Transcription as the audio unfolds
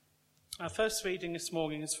Our first reading this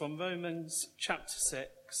morning is from Romans chapter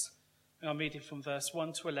 6, and I'm reading from verse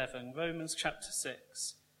 1 to 11, Romans chapter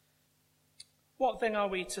 6. What then are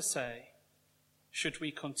we to say? Should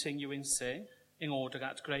we continue in sin in order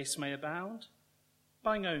that grace may abound?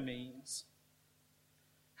 By no means.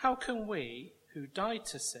 How can we, who died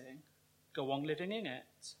to sin, go on living in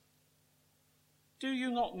it? Do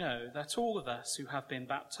you not know that all of us who have been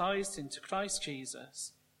baptized into Christ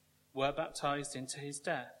Jesus were baptized into his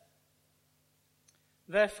death?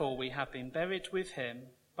 Therefore we have been buried with him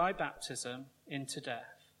by baptism into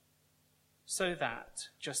death, so that,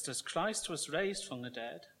 just as Christ was raised from the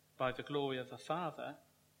dead by the glory of the Father,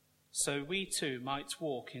 so we too might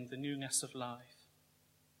walk in the newness of life.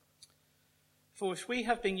 For if we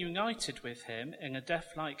have been united with him in a death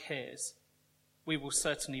like his, we will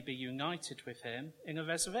certainly be united with him in a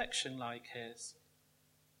resurrection like his.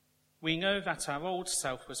 We know that our old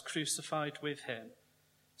self was crucified with him,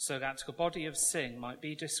 so that the body of sin might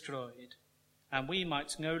be destroyed, and we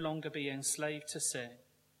might no longer be enslaved to sin.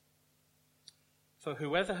 For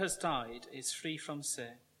whoever has died is free from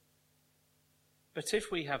sin. But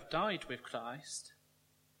if we have died with Christ,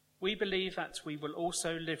 we believe that we will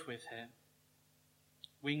also live with him.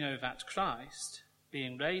 We know that Christ,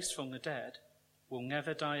 being raised from the dead, will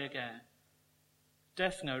never die again.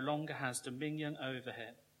 Death no longer has dominion over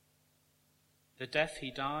him. The death he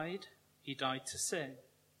died to sin,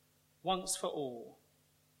 once for all,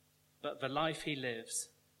 but the life he lives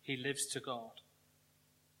to God.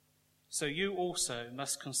 So you also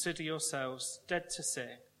must consider yourselves dead to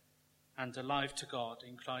sin and alive to God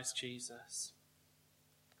in Christ Jesus.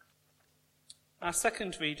 Our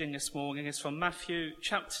second reading this morning is from Matthew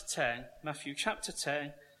chapter 10,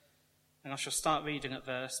 and I shall start reading at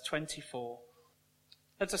verse 24.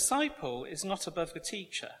 A disciple is not above the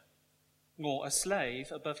teacher, nor a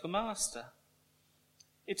slave above the master.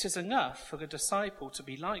 It is enough for the disciple to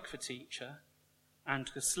be like the teacher and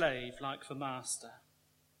the slave like the master.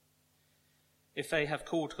 If they have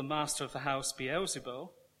called the master of the house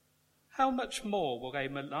Beelzebul, how much more will they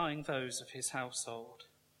malign those of his household?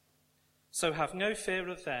 So have no fear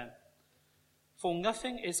of them, for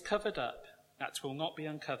nothing is covered up that will not be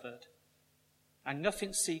uncovered, and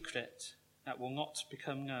nothing secret that will not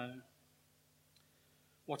become known.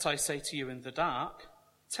 What I say to you in the dark,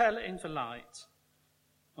 tell in the light,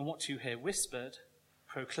 and what you hear whispered,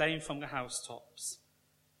 proclaim from the housetops.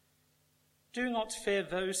 Do not fear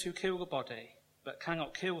those who kill the body, but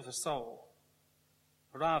cannot kill the soul.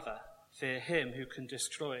 Rather, fear him who can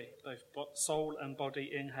destroy both soul and body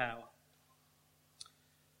in hell.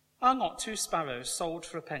 Are not 2 sparrows sold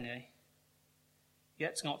for a penny?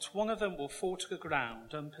 Yet not one of them will fall to the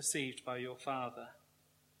ground unperceived by your Father.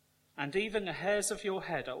 And even the hairs of your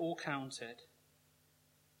head are all counted.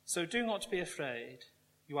 So do not be afraid.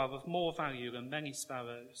 You are of more value than many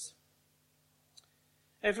sparrows.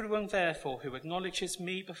 Everyone, therefore, who acknowledges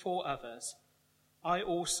me before others, I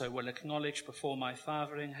also will acknowledge before my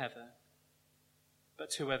Father in heaven.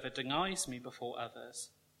 But whoever denies me before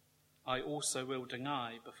others, I also will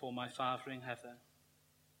deny before my Father in heaven.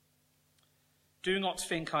 Do not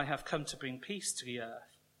think I have come to bring peace to the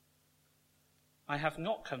earth. I have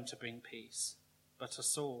not come to bring peace, but a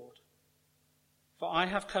sword. For I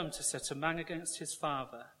have come to set a man against his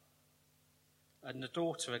father, and a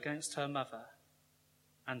daughter against her mother,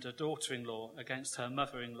 and a daughter-in-law against her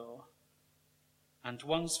mother-in-law, and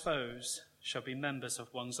one's foes shall be members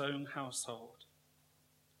of one's own household.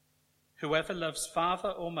 Whoever loves father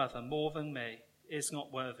or mother more than me is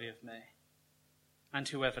not worthy of me, and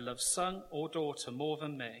whoever loves son or daughter more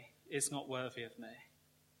than me is not worthy of me.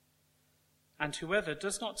 And whoever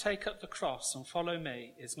does not take up the cross and follow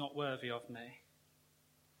me is not worthy of me.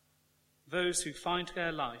 Those who find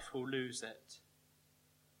their life will lose it,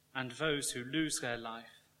 and those who lose their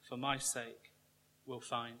life for my sake will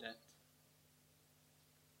find it.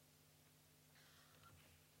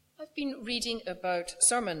 I've been reading about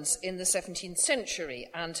sermons in the 17th century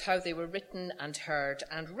and how they were written and heard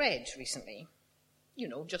and read recently,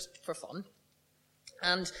 just for fun.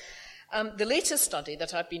 And the latest study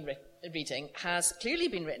that I've been reading has clearly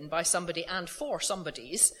been written by somebody and for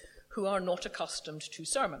somebodies who are not accustomed to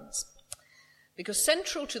sermons. Because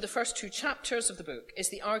central to the first 2 chapters of the book is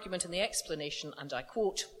the argument and the explanation, and I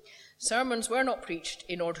quote, "Sermons were not preached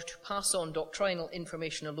in order to pass on doctrinal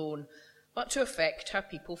information alone, but to affect how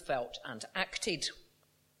people felt and acted."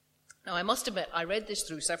 Now, I must admit, I read this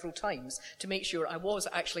through several times to make sure I was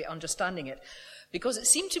actually understanding it, because it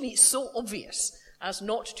seemed to me so obvious as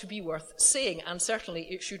not to be worth saying, and certainly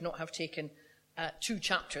it should not have taken 2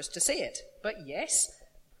 chapters to say it. But yes,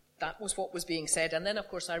 that was what was being said. And then, of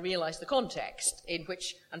course, I realised the context in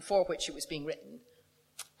which and for which it was being written.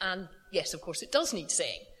 And yes, of course, it does need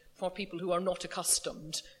saying for people who are not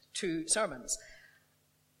accustomed to sermons.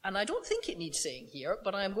 And I don't think it needs saying here,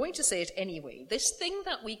 but I'm going to say it anyway. This thing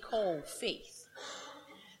that we call faith,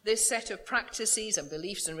 this set of practices and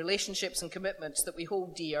beliefs and relationships and commitments that we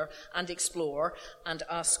hold dear and explore and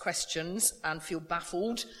ask questions and feel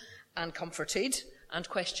baffled and comforted and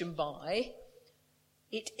questioned by,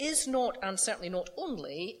 it is not, and certainly not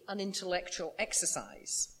only, an intellectual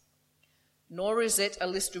exercise, nor is it a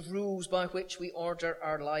list of rules by which we order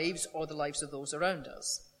our lives or the lives of those around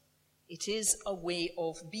us. It is a way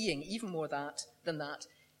of being, even more than that.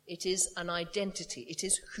 It is an identity. It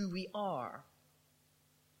is who we are.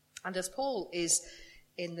 And as Paul is,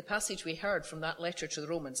 in the passage we heard from that letter to the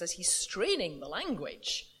Romans, as he's straining the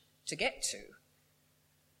language to get to,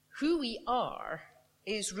 who we are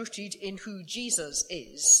is rooted in who Jesus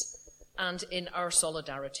is and in our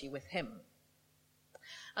solidarity with him.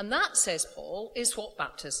 And that, says Paul, is what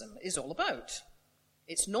baptism is all about.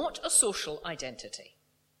 It's not a social identity.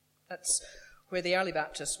 That's where the early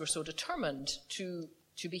Baptists were so determined to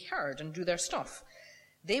be heard and do their stuff.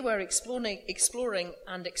 They were exploring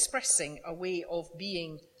and expressing a way of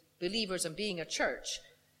being believers and being a church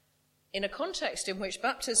in a context in which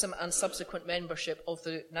baptism and subsequent membership of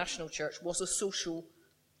the national church was a social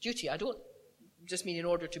duty. I don't just mean in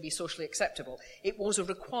order to be socially acceptable. It was a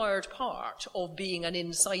required part of being an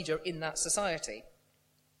insider in that society.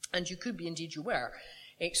 And you could be, indeed you were,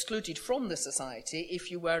 excluded from the society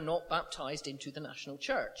if you were not baptized into the national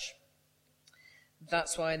church.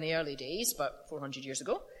 That's why in the early days, about 400 years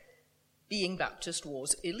ago, being Baptist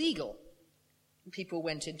was illegal. People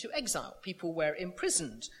went into exile. People were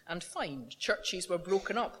imprisoned and fined. Churches were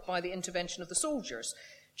broken up by the intervention of the soldiers.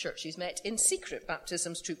 Churches met in secret.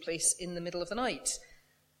 Baptisms took place in the middle of the night.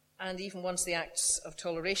 And even once the Acts of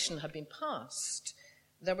Toleration had been passed,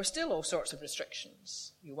 there were still all sorts of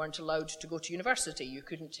restrictions. You weren't allowed to go to university. You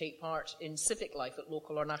couldn't take part in civic life at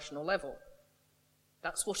local or national level.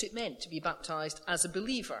 That's what it meant to be baptized as a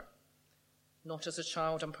believer, not as a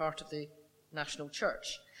child and part of the national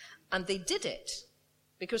church. And they did it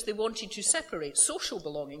because they wanted to separate social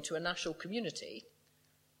belonging to a national community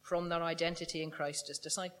from their identity in Christ as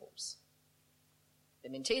disciples. They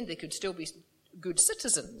maintained they could still be good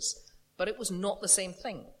citizens, but it was not the same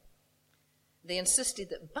thing. They insisted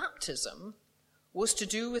that baptism was to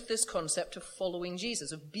do with this concept of following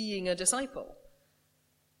Jesus, of being a disciple,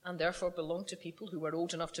 and therefore belonged to people who were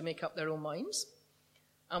old enough to make up their own minds,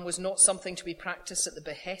 and was not something to be practiced at the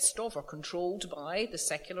behest of or controlled by the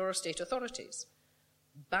secular or state authorities.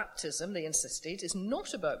 Baptism, they insisted, is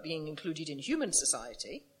not about being included in human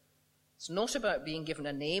society. It's not about being given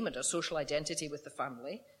a name and a social identity with the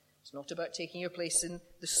family. It's not about taking your place in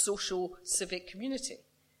the social civic community.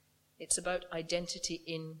 It's about identity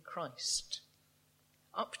in Christ,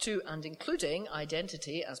 up to and including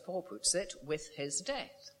identity, as Paul puts it, with his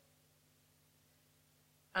death.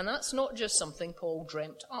 And that's not just something Paul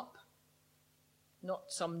dreamt up, not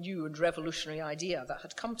some new and revolutionary idea that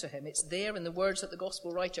had come to him. It's there in the words that the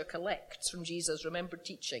gospel writer collects from Jesus' remembered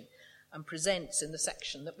teaching and presents in the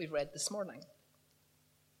section that we've read this morning.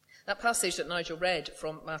 That passage that Nigel read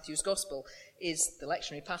from Matthew's Gospel is the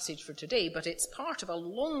lectionary passage for today, but it's part of a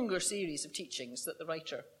longer series of teachings that the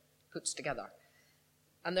writer puts together.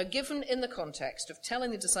 And they're given in the context of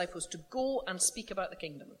telling the disciples to go and speak about the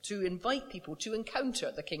kingdom, to invite people to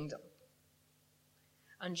encounter the kingdom.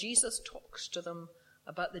 And Jesus talks to them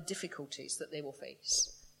about the difficulties that they will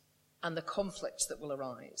face and the conflicts that will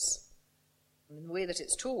arise. And in the way that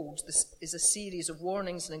it's told, this is a series of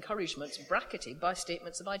warnings and encouragements bracketed by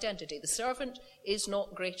statements of identity. The servant is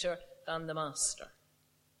not greater than the master.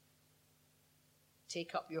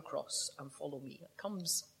 Take up your cross and follow me. It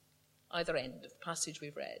comes either end of the passage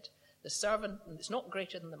we've read. The servant is not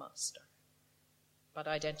greater than the master, but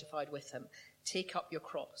identified with him. Take up your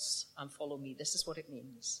cross and follow me. This is what it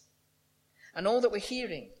means. And all that we're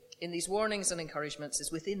hearing in these warnings and encouragements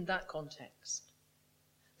is within that context.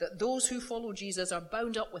 That those who follow Jesus are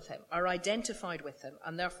bound up with him, are identified with him,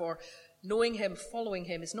 and therefore knowing him, following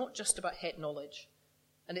him is not just about head knowledge,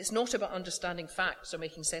 and it's not about understanding facts or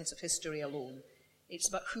making sense of history alone. It's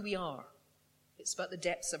about who we are. It's about the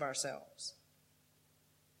depths of ourselves.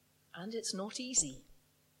 And it's not easy.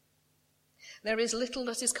 There is little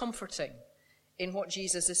that is comforting in what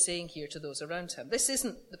Jesus is saying here to those around him. This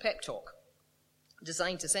isn't the pep talk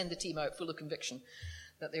designed to send the team out full of conviction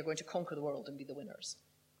that they're going to conquer the world and be the winners.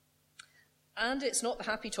 And it's not the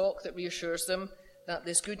happy talk that reassures them that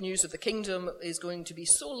this good news of the kingdom is going to be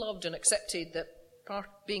so loved and accepted that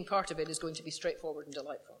being part of it is going to be straightforward and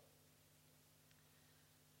delightful.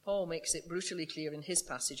 Paul makes it brutally clear in his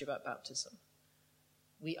passage about baptism.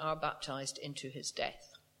 We are baptized into his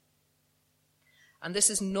death. And this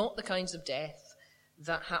is not the kinds of death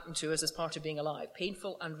that happen to us as part of being alive,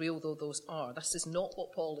 painful and real though those are. This is not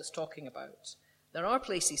what Paul is talking about. There are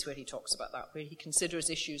places where he talks about that, where he considers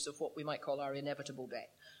issues of what we might call our inevitable death,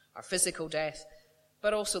 our physical death,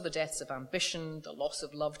 but also the deaths of ambition, the loss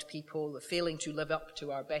of loved people, the failing to live up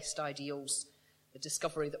to our best ideals, the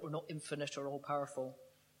discovery that we're not infinite or all-powerful.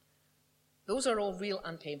 Those are all real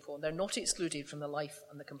and painful, and they're not excluded from the life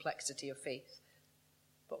and the complexity of faith.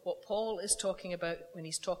 But what Paul is talking about when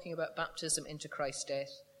he's talking about baptism into Christ's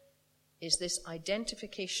death is this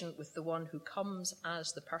identification with the one who comes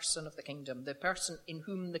as the person of the kingdom, the person in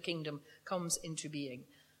whom the kingdom comes into being,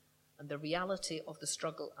 and the reality of the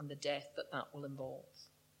struggle and the death that that will involve.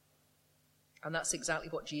 And that's exactly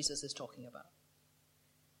what Jesus is talking about.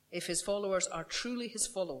 If his followers are truly his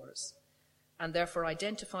followers, and therefore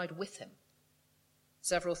identified with him,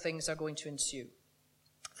 several things are going to ensue.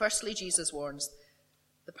 Firstly, Jesus warns,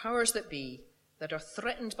 the powers that be that are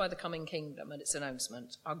threatened by the coming kingdom and its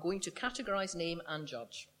announcement are going to categorize, name, and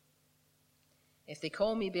judge. If they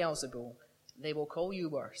call me Beelzebul, they will call you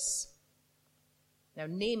worse. Now,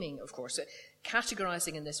 naming, of course,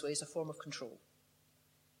 categorizing in this way is a form of control.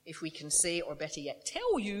 If we can say, or better yet,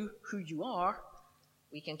 tell you who you are,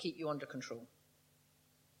 we can keep you under control.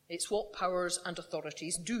 It's what powers and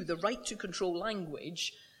authorities do. The right to control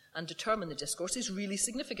language and determine the discourse is really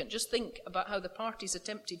significant. Just think about how the parties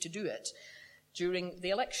attempted to do it during the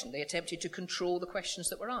election. They attempted to control the questions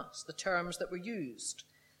that were asked, the terms that were used,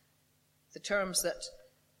 the terms that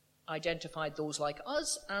identified those like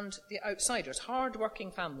us and the outsiders,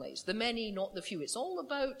 hard-working families, the many, not the few. It's all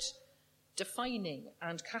about defining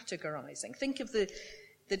and categorizing. Think of the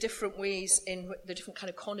different ways, in the different kind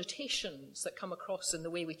of connotations that come across in the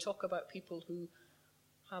way we talk about people who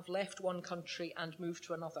have left one country and moved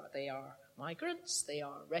to another. They are migrants, they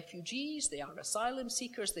are refugees, they are asylum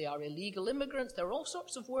seekers, they are illegal immigrants. There are all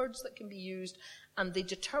sorts of words that can be used, and they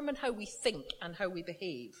determine how we think and how we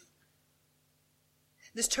behave.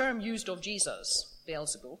 This term used of Jesus,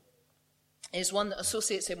 Beelzebul, is one that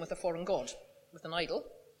associates him with a foreign god, with an idol,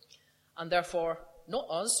 and therefore not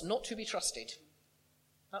us, not to be trusted.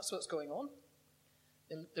 That's what's going on.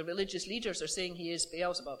 The religious leaders are saying he is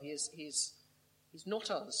Beelzebub. He's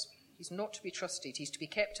not us. He's not to be trusted. He's to be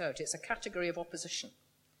kept out. It's a category of opposition.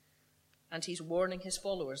 And he's warning his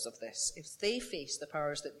followers of this. If they face the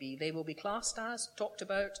powers that be, they will be classed as, talked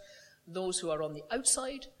about, those who are on the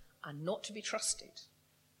outside and not to be trusted,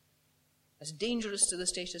 as dangerous to the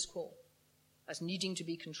status quo, as needing to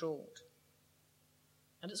be controlled.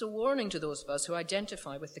 And it's a warning to those of us who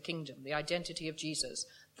identify with the kingdom, the identity of Jesus,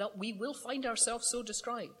 that we will find ourselves so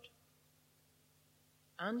described.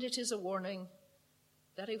 And it is a warning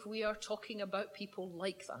that if we are talking about people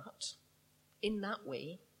like that, in that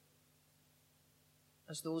way,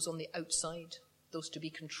 as those on the outside, those to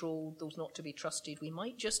be controlled, those not to be trusted, we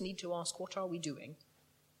might just need to ask, what are we doing?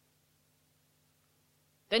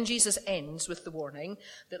 Then Jesus ends with the warning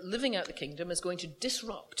that living out the kingdom is going to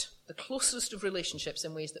disrupt the closest of relationships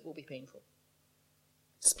in ways that will be painful.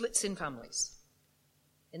 Splits in families,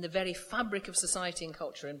 in the very fabric of society and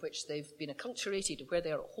culture in which they've been acculturated, where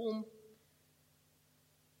they are at home,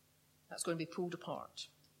 that's going to be pulled apart.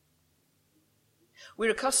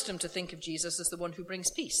 We're accustomed to think of Jesus as the one who brings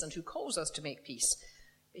peace and who calls us to make peace.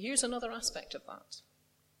 But here's another aspect of that.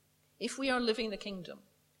 If we are living the kingdom,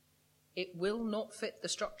 it will not fit the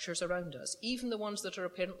structures around us, even the ones that are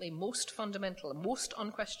apparently most fundamental and most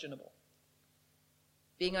unquestionable.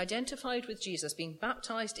 Being identified with Jesus, being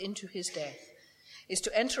baptized into his death, is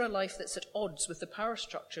to enter a life that's at odds with the power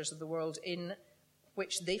structures of the world in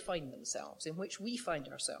which they find themselves, in which we find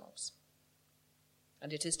ourselves.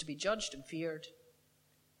 And it is to be judged and feared.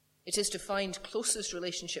 It is to find closest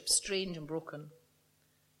relationships strained and broken.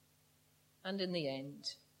 And in the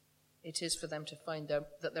end, it is for them to find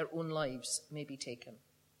that their own lives may be taken.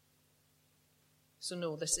 So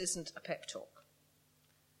no, this isn't a pep talk.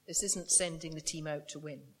 This isn't sending the team out to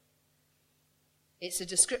win. It's a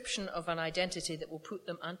description of an identity that will put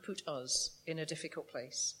them and put us in a difficult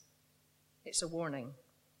place. It's a warning.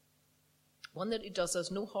 One that it does us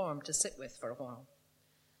no harm to sit with for a while,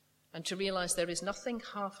 and to realize there is nothing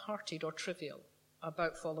half-hearted or trivial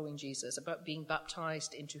about following Jesus, about being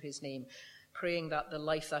baptized into his name, praying that the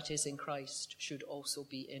life that is in Christ should also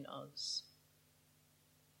be in us.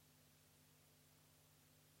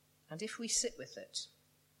 And if we sit with it,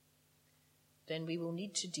 then we will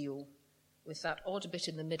need to deal with that odd bit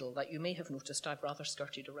in the middle that you may have noticed I've rather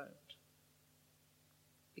skirted around.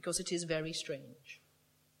 Because it is very strange.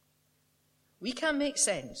 We can make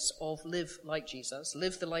sense of live like Jesus,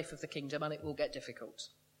 live the life of the kingdom, and it will get difficult.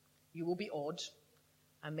 You will be odd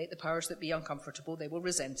and make the powers that be uncomfortable. They will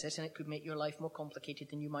resent it, and it could make your life more complicated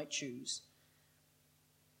than you might choose.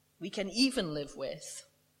 We can even live with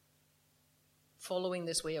following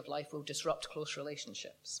this way of life will disrupt close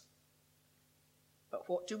relationships. But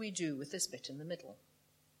what do we do with this bit in the middle?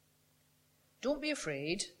 Don't be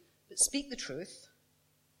afraid, but speak the truth.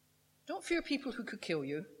 Don't fear people who could kill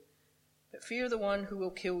you, but fear the one who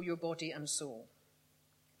will kill your body and soul.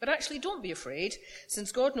 But actually, don't be afraid,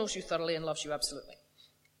 since God knows you thoroughly and loves you absolutely.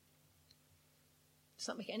 Does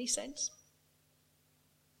that make any sense?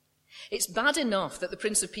 It's bad enough that the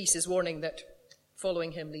Prince of Peace is warning that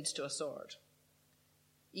following him leads to a sword,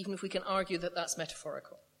 even if we can argue that that's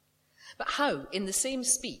metaphorical. But how, in the same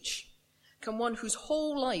speech, can one whose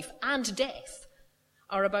whole life and death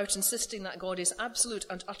are about insisting that God is absolute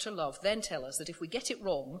and utter love then tell us that if we get it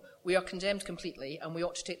wrong, we are condemned completely and we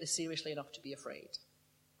ought to take this seriously enough to be afraid?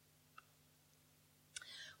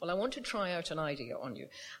 Well, I want to try out an idea on you,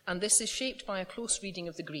 and this is shaped by a close reading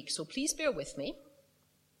of the Greek, so please bear with me.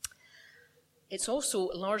 It's also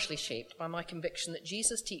largely shaped by my conviction that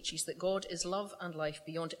Jesus teaches that God is love and life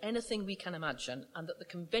beyond anything we can imagine, and that the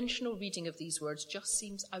conventional reading of these words just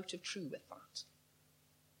seems out of true with that.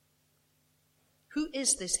 Who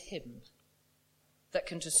is this him that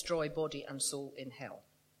can destroy body and soul in hell?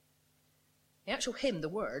 The actual him, the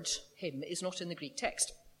word him, is not in the Greek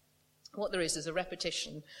text. What there is a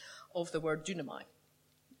repetition of the word dunamai,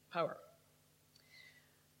 power.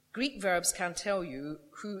 Greek verbs can tell you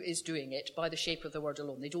who is doing it by the shape of the word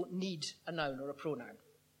alone. They don't need a noun or a pronoun.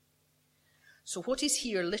 So what is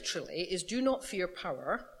here literally is do not fear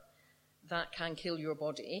power that can kill your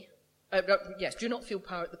body. Do not fear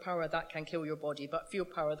the power that can kill your body, but fear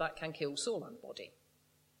power that can kill soul and body.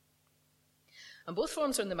 And both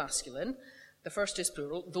forms are in the masculine. The first is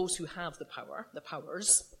plural, those who have the power, the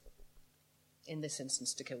powers, in this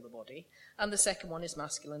instance to kill the body. And the second one is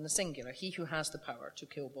masculine, the singular, he who has the power to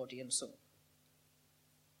kill body and soul.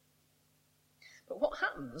 But what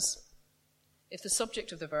happens if the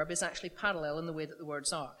subject of the verb is actually parallel in the way that the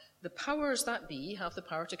words are? The powers that be have the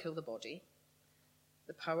power to kill the body.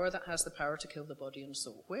 The power that has the power to kill the body and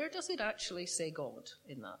soul. Where does it actually say God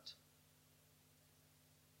in that?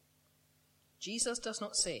 Jesus does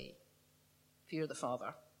not say, fear the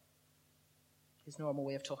Father, his normal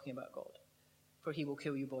way of talking about God, for he will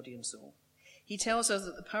kill you body and soul. He tells us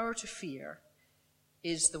that the power to fear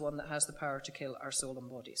is the one that has the power to kill our soul and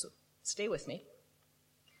body. So stay with me,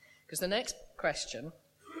 because the next question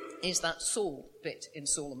is that soul bit in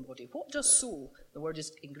soul and body. What does soul, the word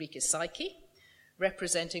is in Greek is psyche,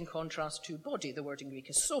 represent in contrast to body? The word in Greek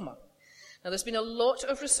is soma. Now, there's been a lot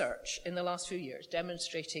of research in the last few years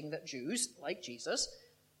demonstrating that Jews, like Jesus,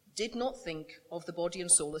 did not think of the body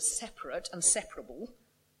and soul as separate and separable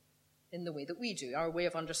in the way that we do. Our way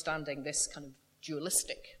of understanding this kind of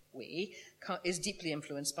dualistic way is deeply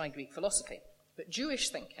influenced by Greek philosophy. But Jewish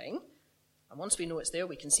thinking, and once we know it's there,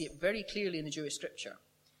 we can see it very clearly in the Jewish scripture,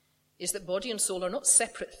 is that body and soul are not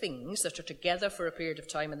separate things that are together for a period of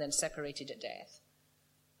time and then separated at death.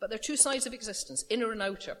 But they're two sides of existence, inner and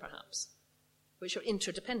outer perhaps, which are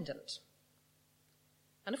interdependent.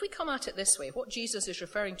 And if we come at it this way, what Jesus is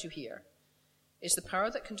referring to here is the power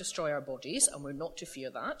that can destroy our bodies, and we're not to fear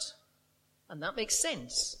that. And that makes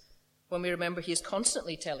sense when we remember he is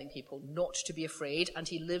constantly telling people not to be afraid, and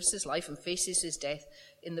he lives his life and faces his death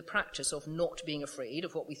in the practice of not being afraid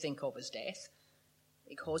of what we think of as death,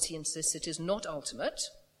 because he insists it is not ultimate,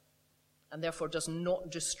 and therefore does not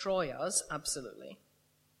destroy us absolutely.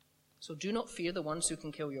 So do not fear the ones who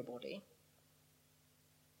can kill your body.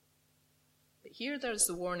 But here there is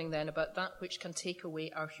the warning then about that which can take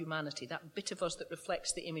away our humanity, that bit of us that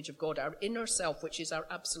reflects the image of God, our inner self, which is our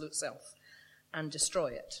absolute self, and destroy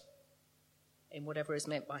it in whatever is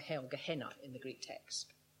meant by hell, Gehenna in the Greek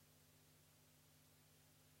text.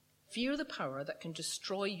 Fear the power that can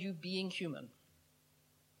destroy you being human.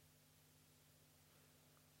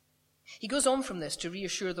 He goes on from this to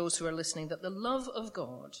reassure those who are listening that the love of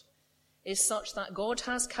God is such that God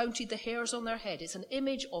has counted the hairs on their head. It's an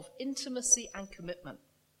image of intimacy and commitment.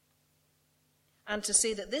 And to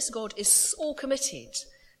say that this God is so committed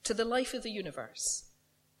to the life of the universe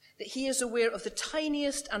that he is aware of the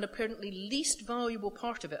tiniest and apparently least valuable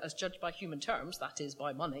part of it as judged by human terms, that is,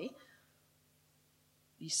 by money,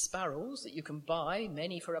 these sparrows that you can buy,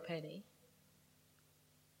 many for a penny.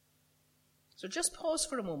 So just pause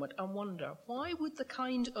for a moment and wonder, why would the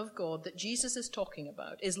kind of God that Jesus is talking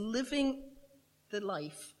about, is living the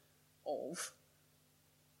life of,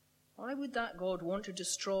 why would that God want to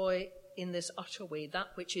destroy in this utter way that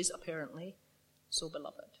which is apparently So,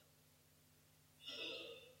 beloved,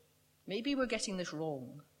 maybe we're getting this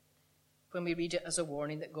wrong when we read it as a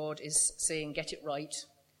warning that God is saying, get it right,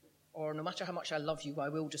 or no matter how much I love you, I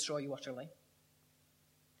will destroy you utterly.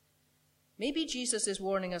 Maybe Jesus is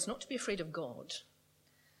warning us not to be afraid of God,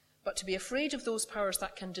 but to be afraid of those powers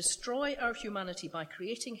that can destroy our humanity by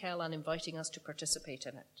creating hell and inviting us to participate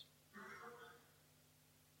in it.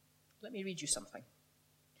 Let me read you something.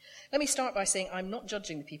 Let me start by saying I'm not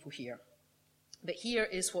judging the people here, but here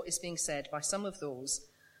is what is being said by some of those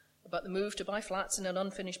about the move to buy flats in an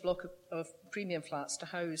unfinished block of premium flats to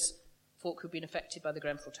house folk who've been affected by the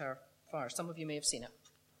Grenfell Tower fire. Some of you may have seen it.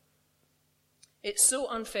 It's so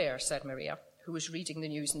unfair, said Maria, who was reading the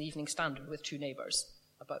news in the Evening Standard with two neighbours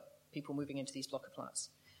about people moving into these block of flats.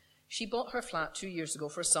 She bought her flat 2 years ago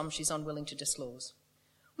for a sum she's unwilling to disclose.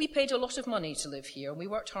 We paid a lot of money to live here, and we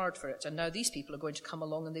worked hard for it, and now these people are going to come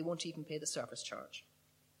along and they won't even pay the service charge.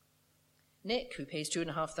 Nick, who pays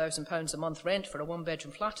 £2,500 a month rent for a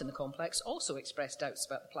one-bedroom flat in the complex, also expressed doubts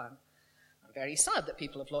about the plan. I'm very sad that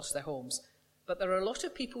people have lost their homes, but there are a lot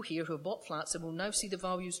of people here who have bought flats and will now see the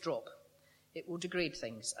values drop. It will degrade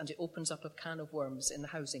things, and it opens up a can of worms in the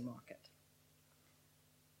housing market.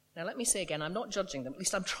 Now, let me say again, I'm not judging them. At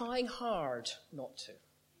least I'm trying hard not to.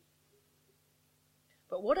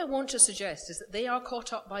 But what I want to suggest is that they are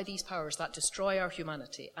caught up by these powers that destroy our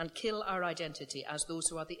humanity and kill our identity as those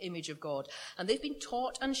who are the image of God. And they've been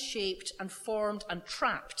taught and shaped and formed and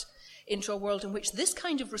trapped into a world in which this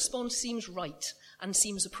kind of response seems right and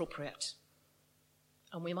seems appropriate.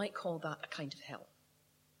 And we might call that a kind of hell.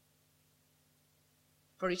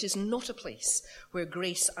 For it is not a place where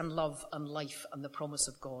grace and love and life and the promise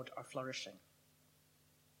of God are flourishing.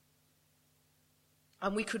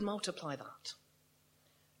 And we could multiply that.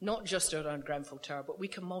 Not just around Grenfell Tower, but we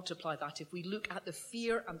can multiply that if we look at the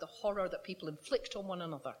fear and the horror that people inflict on one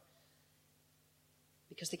another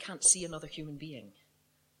because they can't see another human being.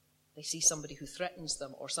 They see somebody who threatens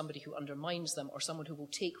them or somebody who undermines them or someone who will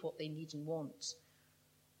take what they need and want.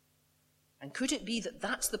 And could it be that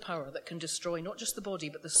that's the power that can destroy not just the body,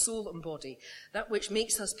 but the soul and body, that which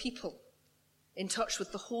makes us people in touch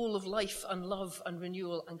with the whole of life and love and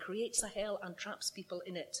renewal and creates a hell and traps people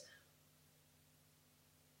in it?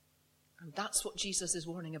 And that's what Jesus is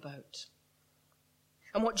warning about.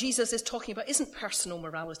 And what Jesus is talking about isn't personal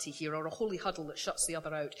morality here or a holy huddle that shuts the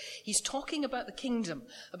other out. He's talking about the kingdom,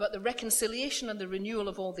 about the reconciliation and the renewal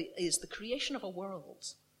of all that is, the creation of a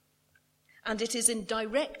world. And it is in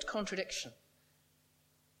direct contradiction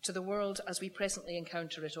to the world as we presently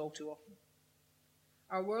encounter it all too often.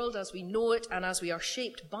 Our world as we know it and as we are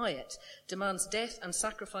shaped by it demands death and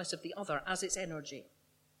sacrifice of the other as its energy.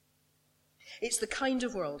 It's the kind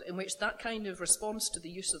of world in which that kind of response to the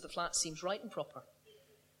use of the flat seems right and proper.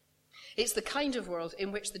 It's the kind of world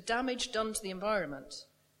in which the damage done to the environment,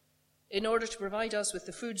 in order to provide us with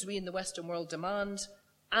the foods we in the Western world demand,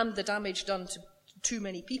 and the damage done to too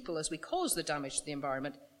many people as we cause the damage to the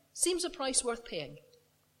environment, seems a price worth paying.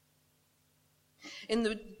 In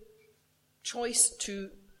the choice to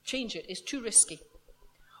change it is too risky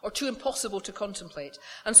or too impossible to contemplate,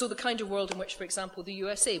 and so the kind of world in which, for example, the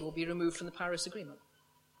USA will be removed from the Paris Agreement.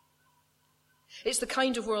 It's the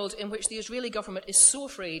kind of world in which the Israeli government is so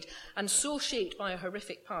afraid and so shaped by a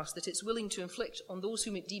horrific past that it's willing to inflict on those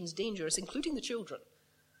whom it deems dangerous, including the children,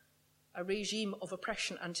 a regime of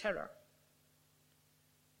oppression and terror.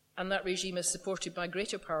 And that regime is supported by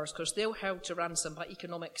greater powers because they're held to ransom by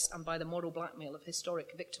economics and by the moral blackmail of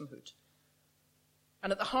historic victimhood.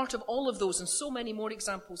 And at the heart of all of those and so many more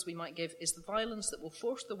examples we might give is the violence that will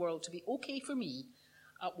force the world to be okay for me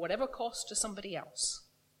at whatever cost to somebody else.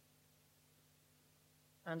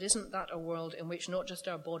 And isn't that a world in which not just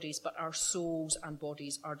our bodies but our souls and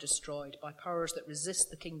bodies are destroyed by powers that resist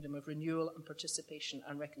the kingdom of renewal and participation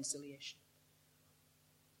and reconciliation?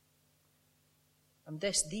 And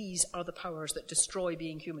these are the powers that destroy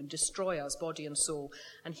being human, destroy us, body and soul.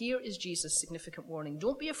 And here is Jesus' significant warning.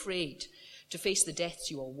 Don't be afraid to face the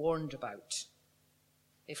deaths you are warned about.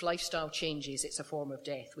 If lifestyle changes, it's a form of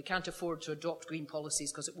death. We can't afford to adopt green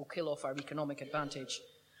policies because it will kill off our economic advantage.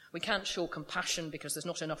 We can't show compassion because there's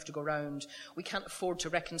not enough to go round. We can't afford to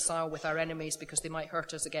reconcile with our enemies because they might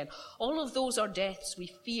hurt us again. All of those are deaths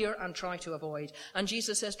we fear and try to avoid. And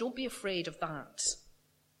Jesus says, don't be afraid of that.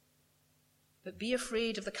 But be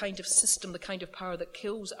afraid of the kind of system, the kind of power that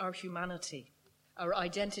kills our humanity, our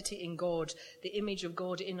identity in God, the image of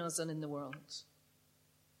God in us and in the world.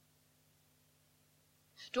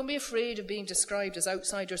 Don't be afraid of being described as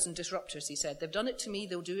outsiders and disruptors, he said. They've done it to me,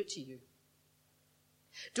 they'll do it to you.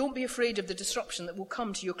 Don't be afraid of the disruption that will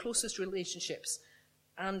come to your closest relationships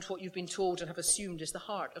and what you've been told and have assumed is the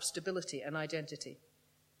heart of stability and identity.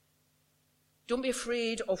 Don't be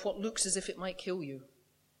afraid of what looks as if it might kill you.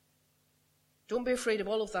 Don't be afraid of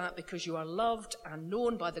all of that, because you are loved and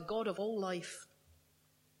known by the God of all life.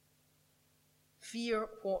 Fear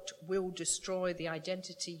what will destroy the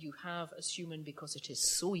identity you have as human, because it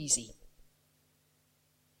is so easy.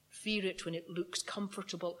 Fear it when it looks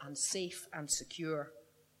comfortable and safe and secure,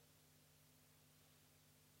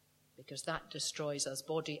 because that destroys us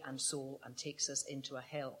body and soul and takes us into a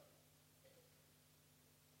hell.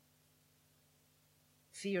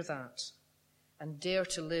 Fear that, and dare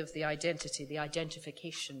to live the identity, the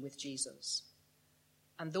identification with Jesus.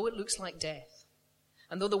 And though it looks like death,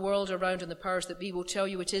 and though the world around and the powers that be will tell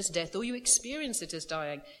you it is death, though you experience it as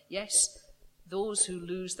dying, yes, those who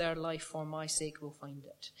lose their life for my sake will find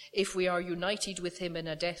it. If we are united with him in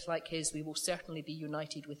a death like his, we will certainly be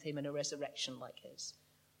united with him in a resurrection like his.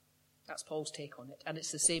 That's Paul's take on it, and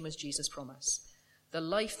it's the same as Jesus' promise. The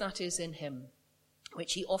life that is in him,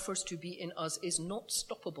 which he offers to be in us, is not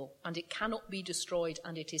stoppable, and it cannot be destroyed,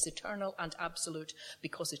 and it is eternal and absolute,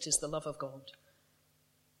 because it is the love of God.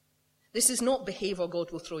 This is not behave or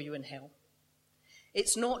God will throw you in hell.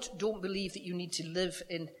 It's not don't believe that you need to live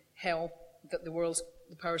in hell that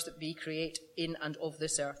the powers that be create in and of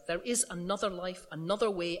this earth. There is another life, another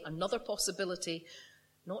way, another possibility,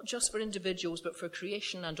 not just for individuals, but for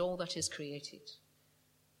creation and all that is created.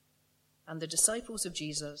 And the disciples of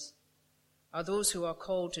Jesus are those who are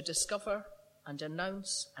called to discover and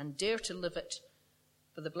announce and dare to live it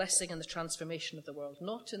for the blessing and the transformation of the world,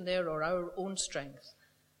 not in their or our own strength,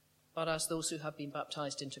 but as those who have been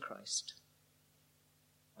baptized into Christ.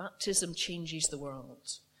 Baptism changes the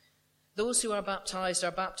world. Those who are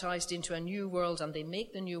baptized into a new world, and they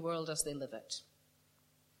make the new world as they live it.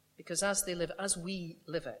 Because as we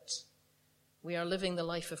live it, we are living the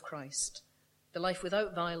life of Christ, the life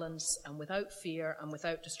without violence and without fear and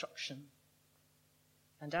without destruction.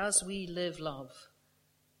 And as we live love,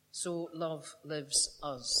 so love lives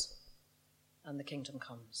us, and the kingdom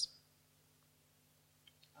comes.